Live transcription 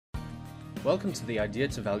Welcome to the Idea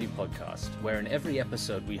to Value podcast, where in every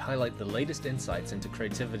episode we highlight the latest insights into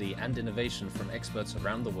creativity and innovation from experts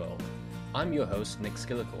around the world. I'm your host, Nick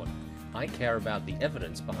Skillicorn. I care about the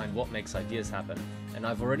evidence behind what makes ideas happen, and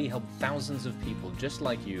I've already helped thousands of people just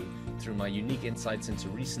like you through my unique insights into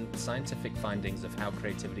recent scientific findings of how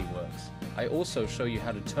creativity works. I also show you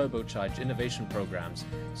how to turbocharge innovation programs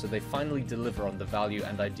so they finally deliver on the value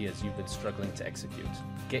and ideas you've been struggling to execute.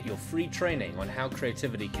 Get your free training on how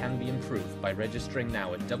creativity can be improved by registering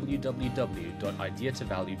now at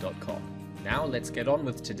www.ideatovalue.com. Now let's get on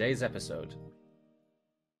with today's episode.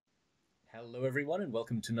 Hello everyone and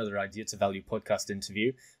welcome to another Idea to Value podcast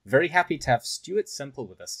interview. Very happy to have Stuart Semple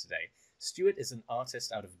with us today. Stuart is an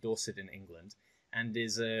artist out of Dorset in England and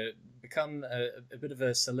is become a bit of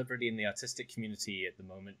a celebrity in the artistic community at the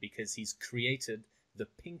moment because he's created the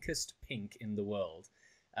pinkest pink in the world.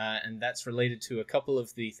 And that's related to a couple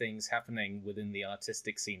of the things happening within the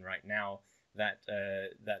artistic scene right now that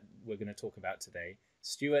we're going to talk about today.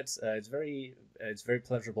 Stuart, it's very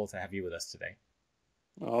pleasurable to have you with us today.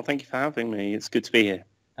 Oh, thank you for having me. It's good to be here.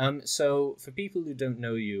 So for people who don't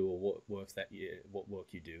know you or what work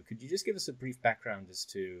you do, could you just give us a brief background as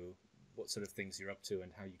to what sort of things you're up to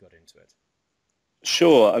and how you got into it?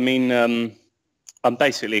 Sure. I mean, I'm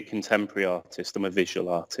basically a contemporary artist. I'm a visual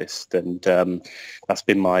artist, and that's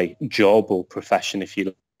been my job or profession, if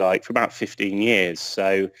you like, for about 15 years.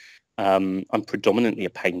 So I'm predominantly a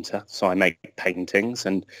painter, so I make paintings,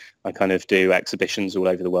 and I kind of do exhibitions all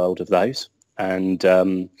over the world of those. And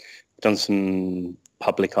done some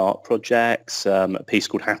public art projects, a piece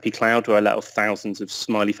called Happy Cloud, where I let off thousands of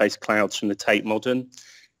smiley face clouds from the Tate Modern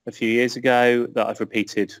a few years ago that I've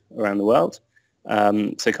repeated around the world.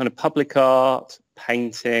 So kind of public art,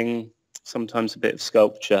 painting, sometimes a bit of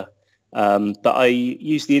sculpture. But I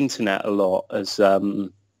use the internet a lot as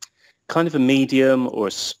kind of a medium or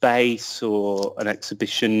a space or an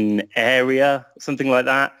exhibition area, something like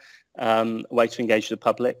that, a way to engage the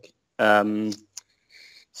public.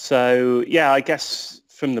 So yeah, I guess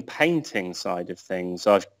from the painting side of things,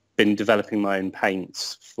 I've been developing my own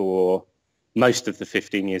paints for most of the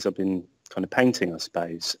 15 years I've been kind of painting, I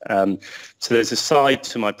suppose. So there's a side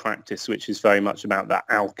to my practice which is very much about that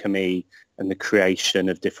alchemy and the creation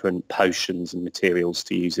of different potions and materials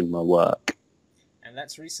to use in my work. And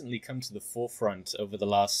that's recently come to the forefront over the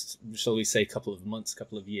last, shall we say, couple of months,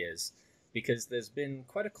 couple of years, because there's been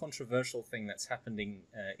quite a controversial thing that's happening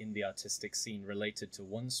in the artistic scene related to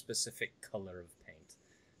one specific color of paint.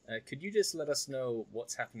 Could you just let us know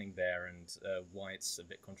what's happening there and why it's a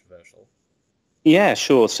bit controversial? Yeah,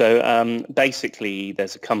 sure. So basically,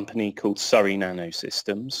 there's a company called Surrey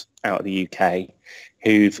Nanosystems out of the UK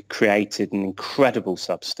who've created an incredible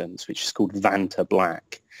substance which is called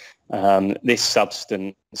Vantablack. This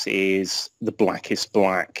substance is the blackest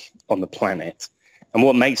black on the planet. And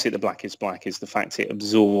what makes it the blackest black is the fact it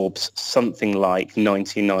absorbs something like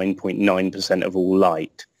 99.9% of all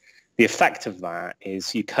light. The effect of that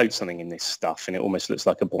is you coat something in this stuff and it almost looks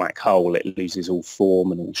like a black hole. It loses all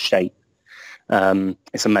form and all shape.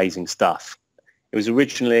 It's amazing stuff. It was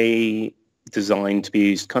originally designed to be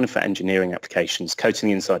used kind of for engineering applications, coating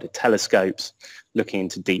the inside of telescopes, looking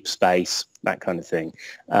into deep space, that kind of thing.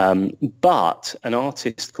 But an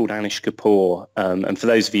artist called Mr Kapoor, and for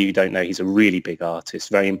those of you who don't know, he's a really big artist,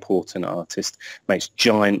 very important artist, makes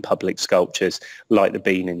giant public sculptures like the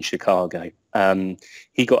Bean in Chicago.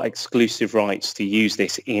 He got exclusive rights to use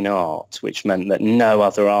this in art, which meant that no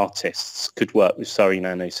other artists could work with Surrey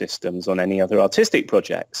Nanosystems on any other artistic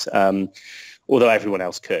projects. Although everyone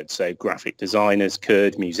else could. So graphic designers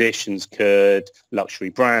could, musicians could, luxury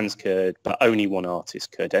brands could, but only one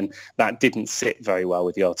artist could. And that didn't sit very well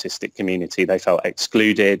with the artistic community. They felt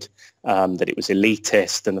excluded, that it was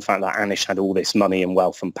elitist, and the fact that Anish had all this money and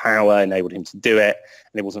wealth and power enabled him to do it,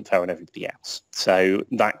 and it wasn't fair on everybody else. So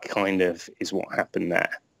that kind of is what happened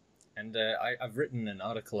there. And I've written an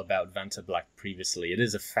article about Vantablack previously. It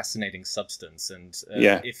is a fascinating substance. And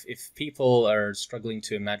if people are struggling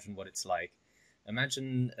to imagine what it's like,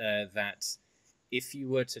 imagine that if you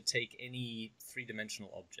were to take any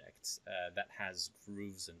three-dimensional object that has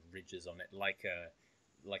grooves and ridges on it, like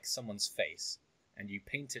someone's face, and you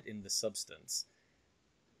paint it in the substance,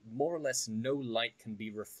 more or less no light can be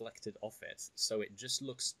reflected off it, so it just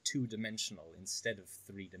looks two-dimensional instead of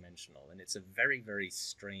three-dimensional, and it's a very, very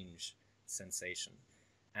strange sensation.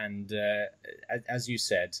 And as you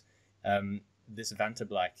said, this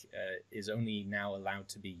Vantablack is only now allowed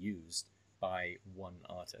to be used by one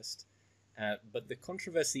artist. But the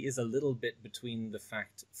controversy is a little bit between the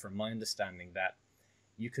fact, from my understanding, that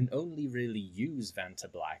you can only really use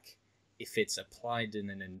Vantablack if it's applied in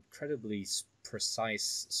an incredibly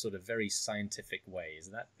precise, sort of very scientific way. Is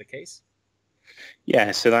that the case?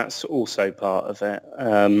 Yeah, so that's also part of it.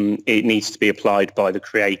 It needs to be applied by the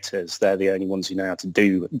creators. They're the only ones who know how to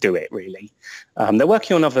do it, really. They're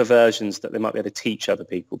working on other versions that they might be able to teach other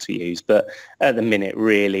people to use, but at the minute,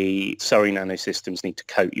 really, Surrey Nanosystems need to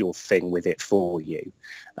coat your thing with it for you.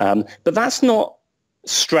 But that's not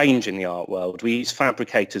strange in the art world. We use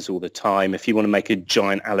fabricators all the time. If you want to make a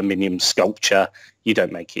giant aluminium sculpture, you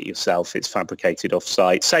don't make it yourself. It's fabricated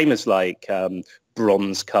off-site. Same as like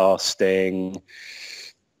bronze casting,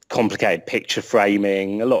 complicated picture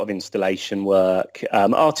framing, a lot of installation work.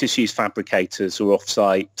 Artists use fabricators or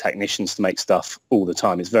off-site technicians to make stuff all the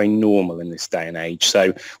time. It's very normal in this day and age.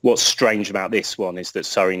 So what's strange about this one is that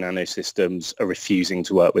Surrey Nanosystems are refusing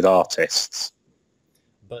to work with artists.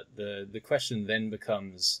 But the question then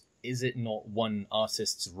becomes, is it not one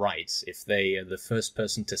artist's right, if they are the first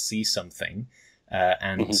person to see something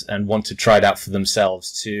and want to try it out for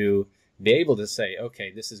themselves, to be able to say,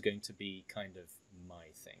 okay, this is going to be kind of my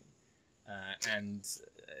thing?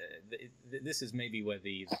 This is maybe where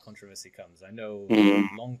the controversy comes. I know a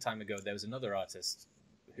long time ago there was another artist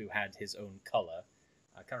who had his own color.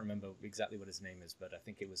 I can't remember exactly what his name is, but I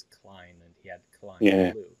think it was Klein, and he had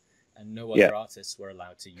Klein blue. And no other artists were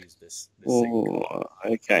allowed to use this same color.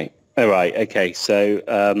 Okay. All right. Okay. So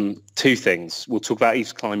two things. We'll talk about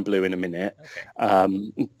Yves Klein Blue in a minute,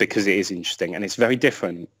 because it is interesting and it's very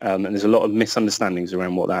different. And there's a lot of misunderstandings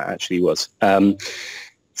around what that actually was.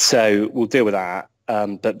 So we'll deal with that.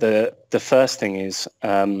 But the first thing is,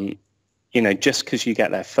 just because you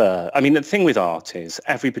get there first. I mean, the thing with art is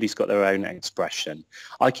everybody's got their own expression.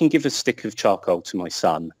 I can give a stick of charcoal to my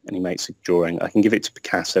son and he makes a drawing. I can give it to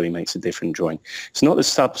Picasso, he makes a different drawing. It's not the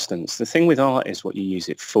substance. The thing with art is what you use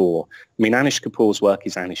it for. I mean, Anish Kapoor's work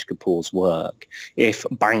is Anish Kapoor's work. If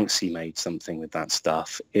Banksy made something with that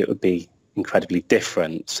stuff, it would be incredibly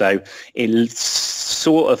different. So it's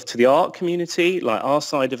sort of, to the art community, like our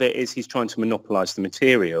side of it is he's trying to monopolize the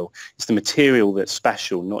material. It's the material that's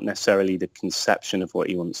special, not necessarily the conception of what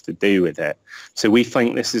he wants to do with it. So we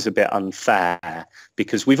think this is a bit unfair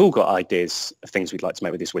because we've all got ideas of things we'd like to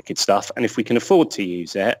make with this wicked stuff, and if we can afford to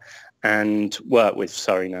use it and work with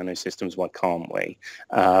Surrey Nanosystems, why can't we?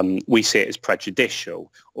 We see it as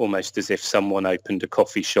prejudicial, almost as if someone opened a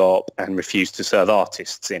coffee shop and refused to serve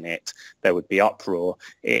artists in it. There would be uproar.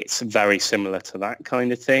 It's very similar to that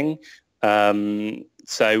kind of thing.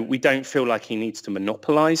 So we don't feel like he needs to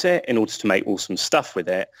monopolize it in order to make awesome stuff with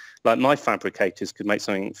it. Like my fabricators could make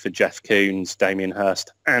something for Jeff Koons, Damien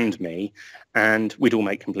Hirst and me, and we'd all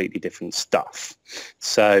make completely different stuff.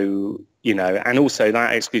 So, and also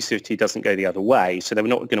that exclusivity doesn't go the other way. So they're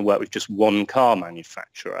not going to work with just one car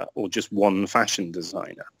manufacturer or just one fashion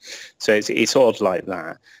designer. So it's odd like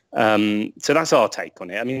that. So that's our take on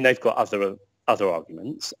it. I mean, they've got other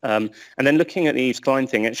arguments. And then looking at the Yves Klein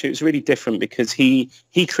thing, actually, it was really different because he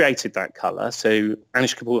created that colour. So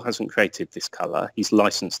Anish Kapoor hasn't created this colour. He's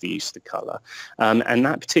licensed the use of the colour. And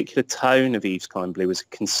that particular tone of Yves Klein Blue was a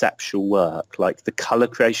conceptual work. Like the colour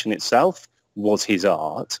creation itself was his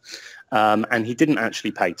art. And he didn't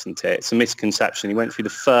actually patent it. It's a misconception. He went through the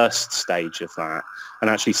first stage of that. And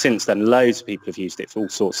actually since then, loads of people have used it for all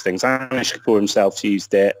sorts of things. Anish Kapoor himself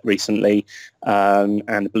used it recently,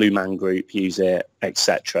 and the Blue Man Group use it,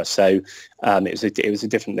 etc. So it was a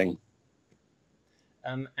different thing.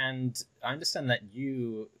 And I understand that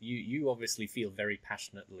you obviously feel very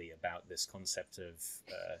passionately about this concept of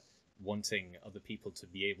wanting other people to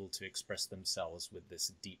be able to express themselves with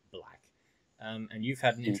this deep black. And you've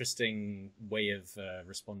had an interesting way of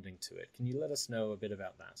responding to it. Can you let us know a bit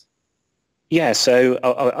about that? Yeah, so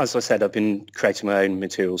as I said, I've been creating my own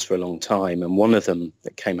materials for a long time, and one of them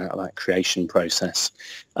that came out of that creation process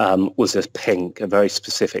was a pink, a very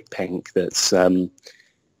specific pink that's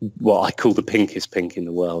what I call the pinkest pink in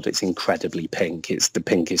the world. It's incredibly pink. It's the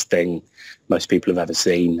pinkest thing most people have ever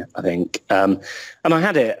seen, I think. And I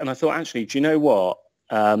had it, and I thought, actually, do you know what?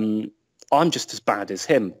 I'm just as bad as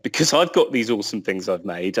him because I've got these awesome things I've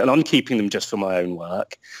made and I'm keeping them just for my own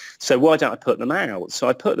work. So why don't I put them out? So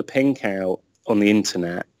I put the pink out on the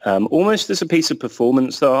internet, almost as a piece of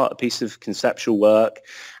performance art, a piece of conceptual work.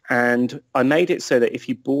 And I made it so that if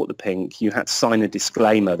you bought the pink, you had to sign a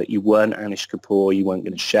disclaimer that you weren't Anish Kapoor, you weren't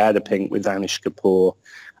going to share the pink with Anish Kapoor.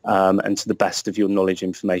 and to the best of your knowledge,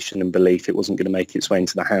 information and belief, it wasn't going to make its way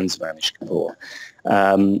into the hands of Anish Kapoor.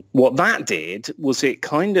 What that did was it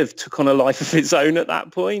kind of took on a life of its own at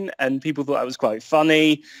that point, and people thought that was quite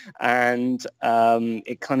funny, and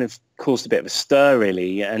it kind of caused a bit of a stir,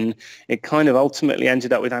 really, and it kind of ultimately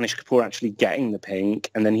ended up with Anish Kapoor actually getting the pink,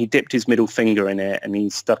 and then he dipped his middle finger in it and he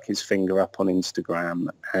stuck his finger up on Instagram,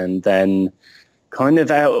 and then kind of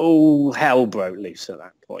all hell broke loose at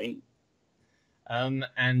that point.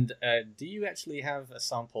 Do you actually have a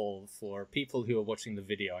sample for people who are watching the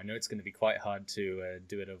video? I know it's going to be quite hard to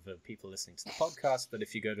do it over people listening to the podcast, but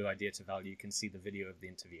if you go to Idea to Value, you can see the video of the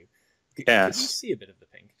interview. Yes. Can you see a bit of the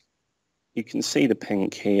pink? You can see the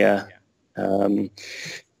pink here. Yeah.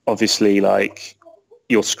 Obviously, like,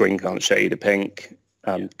 your screen can't show you the pink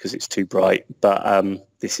because it's too bright, but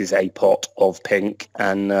this is a pot of pink,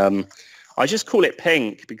 and I just call it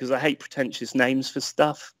pink because I hate pretentious names for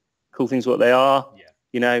stuff. Call things what they are. Yeah.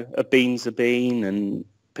 You know, a bean's a bean and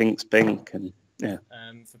pink's pink, and yeah.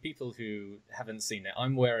 For people who haven't seen it,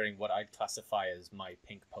 I'm wearing what I'd classify as my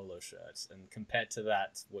pink polo shirt, and compared to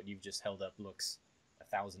that, what you've just held up looks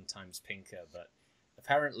 1,000 times pinker, but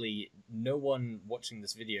apparently no one watching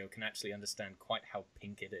this video can actually understand quite how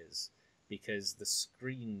pink it is, because the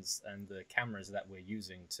screens and the cameras that we're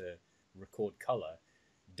using to record color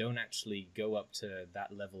don't actually go up to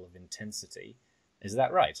that level of intensity. Is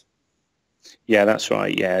that right? Yeah, that's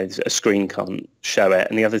right. Yeah, a screen can't show it.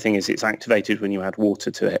 And the other thing is it's activated when you add water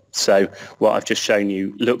to it. So what I've just shown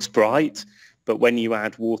you looks bright, but when you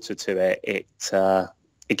add water to it,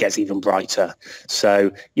 it gets even brighter.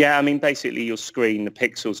 So, yeah, I mean, basically your screen, the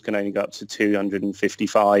pixels can only go up to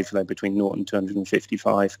 255, they're between 0 and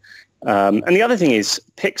 255. And the other thing is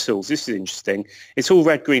pixels. This is interesting. It's all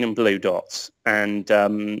red, green and blue dots. And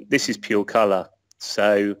this is pure color.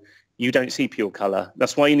 So you don't see pure colour.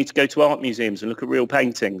 That's why you need to go to art museums and look at real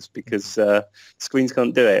paintings, because screens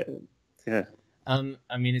can't do it. Yeah.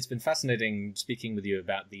 I mean, it's been fascinating speaking with you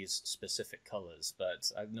about these specific colours,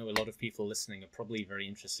 but I know a lot of people listening are probably very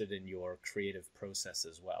interested in your creative process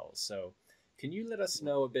as well. So can you let us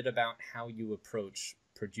know a bit about how you approach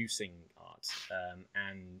producing art,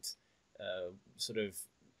 and sort of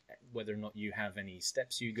whether or not you have any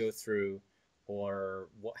steps you go through, or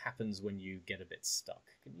what happens when you get a bit stuck?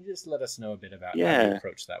 Can you just let us know a bit about how you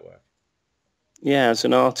approach that work? Yeah, as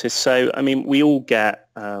an artist, so, I mean, we all get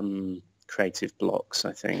creative blocks,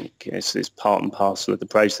 I think. It's part and parcel of the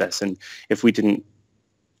process. And if we didn't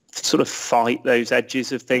sort of fight those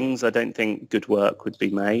edges of things, I don't think good work would be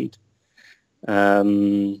made.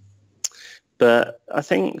 But I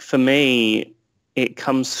think for me, it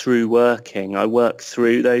comes through working. I work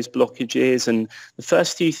through those blockages, and the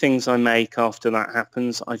first few things I make after that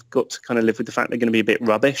happens, I've got to kind of live with the fact they're going to be a bit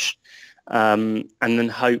rubbish, and then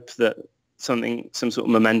hope that some sort of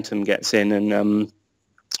momentum gets in. And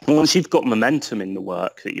once you've got momentum in the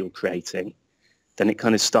work that you're creating, then it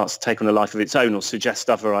kind of starts to take on a life of its own or suggest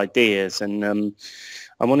other ideas. And I'm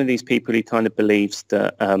one of these people who kind of believes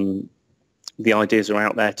that the ideas are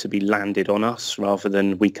out there to be landed on us rather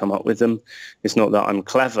than we come up with them. It's not that I'm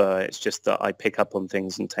clever, it's just that I pick up on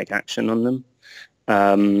things and take action on them.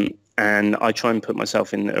 And I try and put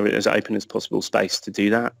myself in as open as possible space to do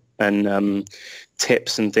that. And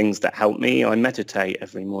tips and things that help me, I meditate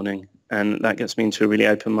every morning, and that gets me into a really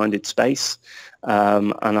open-minded space.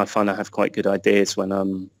 And I find I have quite good ideas when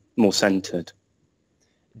I'm more centered.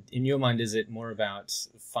 In your mind, is it more about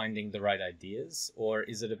finding the right ideas, or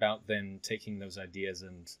is it about then taking those ideas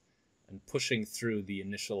and pushing through the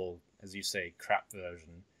initial, as you say, crap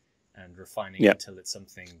version and refining it until it's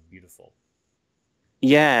something beautiful?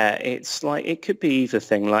 Yeah, it's like, it could be either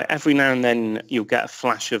thing. Like every now and then you'll get a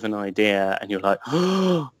flash of an idea and you're like,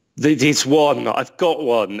 oh, there's one, I've got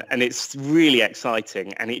one. And it's really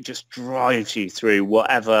exciting, and it just drives you through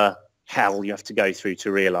whatever hell you have to go through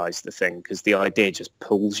to realize the thing, because the idea just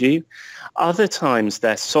pulls you. Other times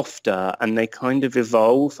they're softer and they kind of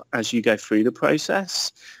evolve as you go through the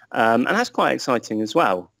process, and that's quite exciting as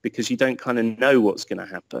well, because you don't kind of know what's going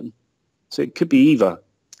to happen. So it could be either.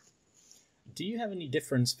 Do you have any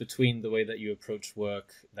difference between the way that you approach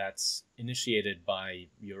work that's initiated by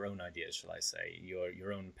your own ideas, shall I say,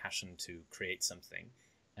 your own passion to create something,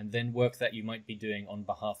 and then work that you might be doing on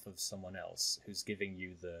behalf of someone else who's giving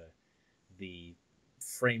you the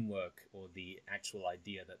framework or the actual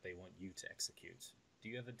idea that they want you to execute? Do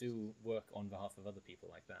you ever do work on behalf of other people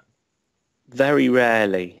like that? Very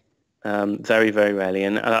rarely. Very, very rarely.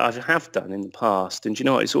 And I have done in the past. And you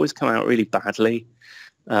know what? It's always come out really badly,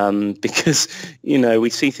 because, you know, we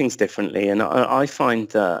see things differently. And I find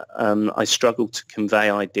that I struggle to convey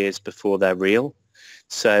ideas before they're real.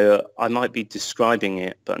 So I might be describing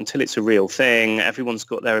it, but until it's a real thing, everyone's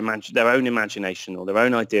got their own imagination or their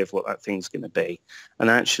own idea of what that thing's going to be. And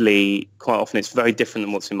actually, quite often, it's very different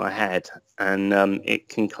than what's in my head. And it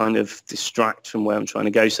can kind of distract from where I'm trying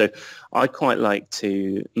to go. So I quite like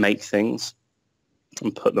to make things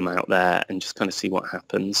and put them out there and just kind of see what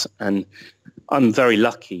happens. And I'm very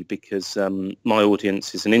lucky because my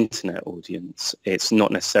audience is an internet audience. It's not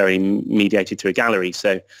necessarily mediated through a gallery.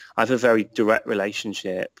 So I have a very direct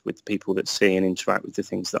relationship with the people that see and interact with the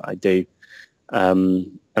things that I do.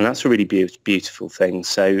 And that's a really beautiful thing.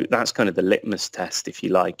 So that's kind of the litmus test, if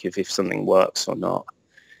you like, if something works or not.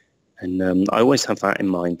 And I always have that in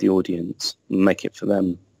mind, the audience, make it for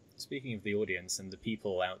them. Speaking of the audience and the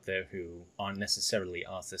people out there who aren't necessarily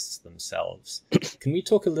artists themselves, can we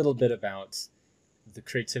talk a little bit about the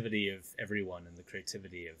creativity of everyone and the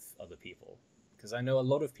creativity of other people? Because I know a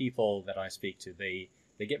lot of people that I speak to, they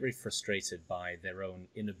get very frustrated by their own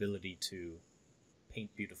inability to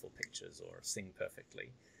paint beautiful pictures or sing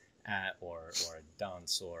perfectly, or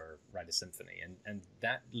dance or write a symphony, and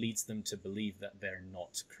that leads them to believe that they're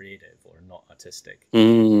not creative or not artistic.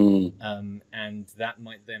 And that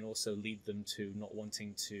might then also lead them to not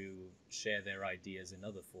wanting to share their ideas in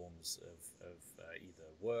other forms of either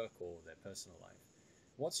work or their personal life.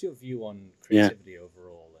 What's your view on creativity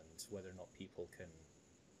overall, and whether or not people can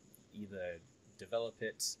either develop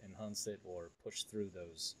it, enhance it, or push through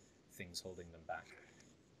those things holding them back?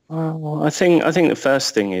 Well, I think the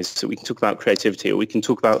first thing is that we can talk about creativity or we can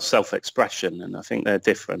talk about self-expression, and I think they're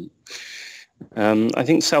different. I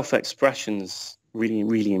think self-expression's really,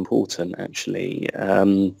 really important, actually.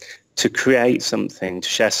 To create something, to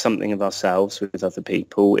share something of ourselves with other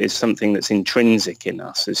people is something that's intrinsic in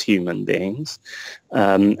us as human beings,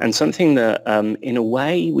 and something that, in a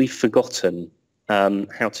way, we've forgotten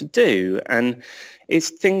how to do. And it's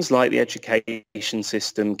things like the education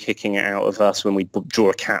system kicking it out of us when we draw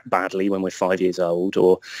a cat badly when we're 5 years old,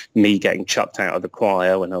 or me getting chucked out of the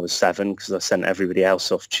choir when I was 7 because I sent everybody else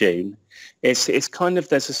off tune. It's kind of,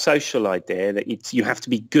 there's a social idea that you have to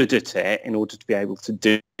be good at it in order to be able to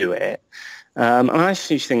do it. I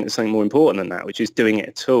actually think there's something more important than that, which is doing it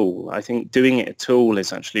at all. I think doing it at all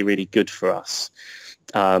is actually really good for us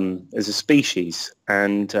as a species.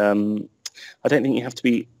 And I don't think you have to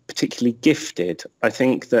be particularly gifted. I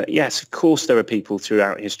think that, yes, of course, there are people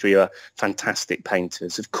throughout history who are fantastic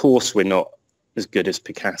painters. Of course, we're not as good as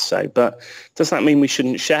Picasso, but does that mean we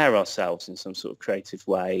shouldn't share ourselves in some sort of creative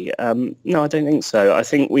way? No, I don't think so. I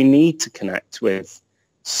think we need to connect with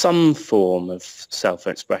some form of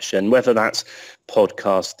self-expression, whether that's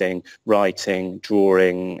podcasting, writing,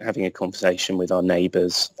 drawing, having a conversation with our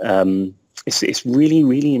neighbours. It's really,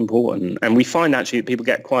 really important. And we find actually that people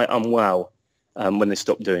get quite unwell when they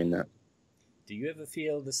stop doing that. Do you ever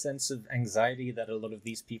feel the sense of anxiety that a lot of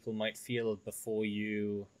these people might feel before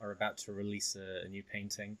you are about to release a new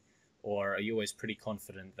painting? Or are you always pretty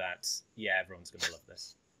confident that, yeah, everyone's going to love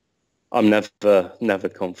this? I'm never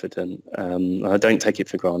confident. I don't take it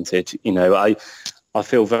for granted. You know, I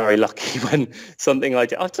feel very lucky when something I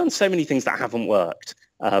do. I've done so many things that haven't worked,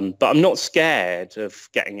 but I'm not scared of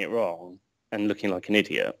getting it wrong and looking like an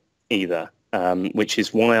idiot either, which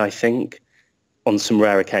is why I think on some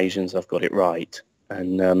rare occasions I've got it right.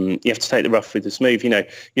 And you have to take the rough with the smooth. You know,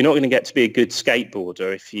 you're not going to get to be a good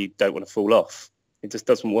skateboarder if you don't want to fall off. It just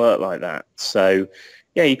doesn't work like that. So,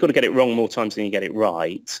 yeah, you've got to get it wrong more times than you get it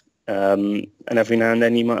right. And every now and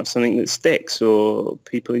then you might have something that sticks or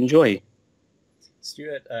people enjoy.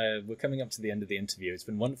 Stuart, we're coming up to the end of the interview. It's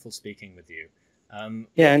been wonderful speaking with you.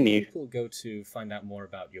 Yeah, and you. People go to find out more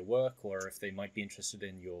about your work, or if they might be interested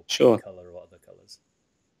in your colour or other colours?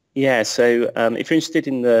 Yeah, so if you're interested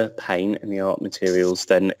in the paint and the art materials,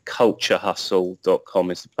 then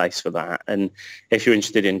culturehustle.com is the place for that. And if you're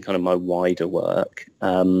interested in kind of my wider work,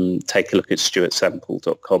 take a look at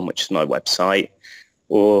stuartsemple.com, which is my website,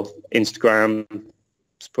 or Instagram.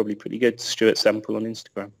 It's probably pretty good, Stuart Semple on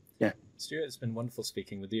Instagram. Yeah. Stuart, it's been wonderful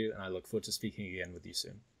speaking with you, and I look forward to speaking again with you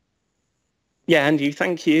soon. Yeah, and you,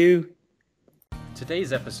 thank you.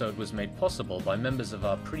 Today's episode was made possible by members of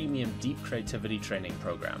our premium Deep Creativity Training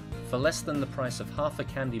Program. For less than the price of half a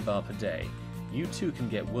candy bar per day, you too can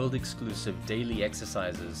get world-exclusive daily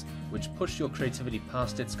exercises which push your creativity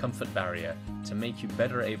past its comfort barrier to make you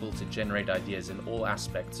better able to generate ideas in all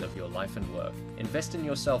aspects of your life and work. Invest in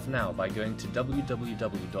yourself now by going to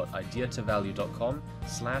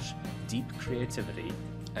www.ideatovalue.com/deepcreativity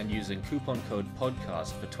and using coupon code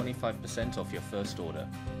PODCAST for 25% off your first order.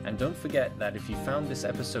 And don't forget that if you found this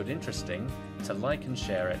episode interesting, to like and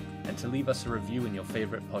share it, and to leave us a review in your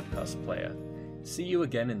favorite podcast player. See you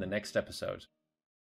again in the next episode.